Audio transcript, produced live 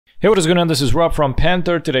Hey, what is going on? This is Rob from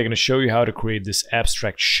Panther. Today I'm going to show you how to create this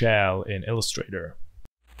abstract shell in Illustrator.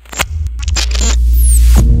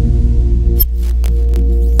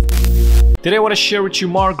 Today I want to share with you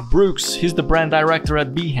Mark Brooks. He's the brand director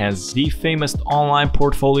at Behance, the famous online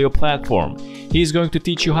portfolio platform. He's going to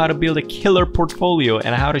teach you how to build a killer portfolio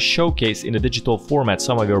and how to showcase in a digital format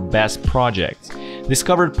some of your best projects.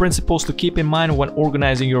 Discover principles to keep in mind when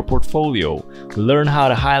organizing your portfolio. Learn how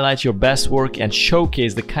to highlight your best work and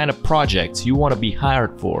showcase the kind of projects you want to be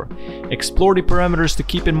hired for. Explore the parameters to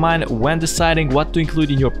keep in mind when deciding what to include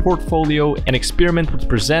in your portfolio, and experiment with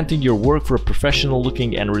presenting your work for a professional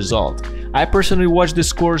looking end result. I personally watched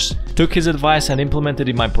this course, took his advice and implemented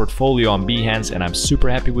it in my portfolio on Behance, and I'm super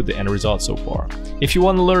happy with the end result so far. If you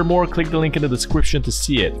want to learn more, click the link in the description to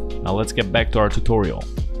see it. Now let's get back to our tutorial.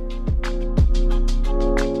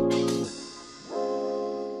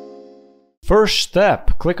 First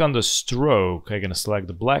step, click on the stroke. I'm gonna select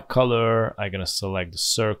the black color. I'm gonna select the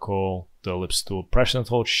circle, the ellipse tool. Press and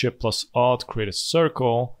hold Shift plus Alt, create a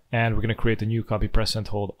circle, and we're gonna create a new copy. Press and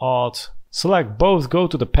hold Alt. Select both, go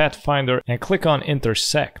to the Pathfinder and click on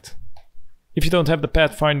intersect. If you don't have the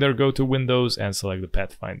Pathfinder, go to Windows and select the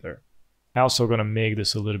Pathfinder. I'm also gonna make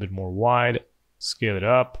this a little bit more wide, scale it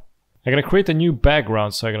up. I'm gonna create a new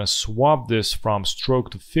background, so I'm gonna swap this from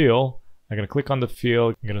stroke to fill. I'm gonna click on the fill,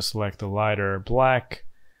 I'm gonna select the lighter black,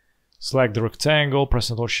 select the rectangle, press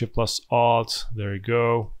and hold Shift plus Alt, there you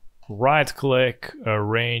go. Right click,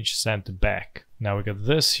 arrange, send to back. Now we got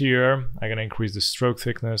this here. I'm gonna increase the stroke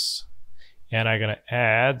thickness and I'm gonna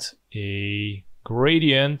add a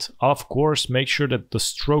gradient. Of course, make sure that the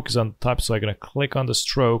stroke is on the top, so I'm gonna click on the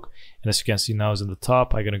stroke, and as you can see now it's in the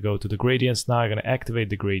top. I'm gonna go to the gradients now, I'm gonna activate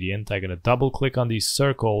the gradient. I'm gonna double click on these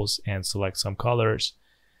circles and select some colors.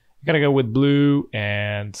 I'm gonna go with blue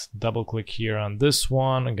and double click here on this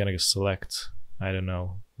one. I'm gonna select, I don't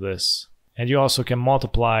know, this. And you also can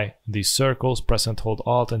multiply these circles, press and hold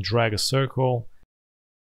Alt and drag a circle.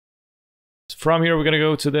 From here we're gonna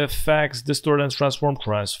go to the effects, distort and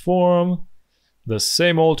transform. The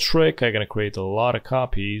same old trick. I'm gonna create a lot of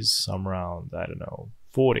copies, some around, I don't know,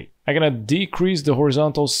 40. I'm gonna decrease the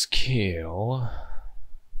horizontal scale.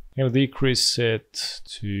 I'm gonna decrease it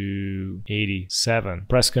to 87.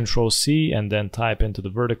 Press Ctrl C and then type into the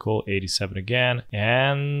vertical 87 again.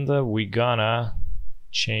 And we're gonna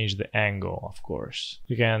change the angle, of course.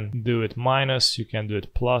 You can do it minus, you can do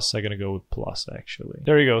it plus. I'm gonna go with plus actually.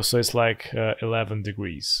 There you go, so it's like 11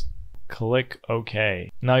 degrees. Click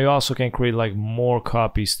OK. Now you also can create like more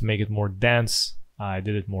copies to make it more dense. I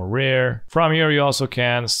did it more rare. From here you also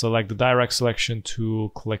can select the direct selection tool,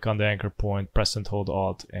 click on the anchor point, press and hold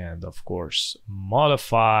Alt, and of course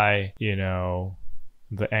modify,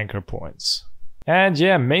 the anchor points. And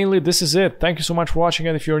yeah, mainly this is it. Thank you so much for watching,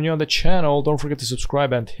 and if you're new on the channel, don't forget to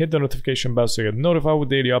subscribe and hit the notification bell so you get notified with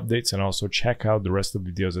daily updates, and also check out the rest of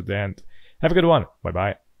the videos at the end. Have a good one. Bye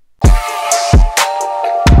bye.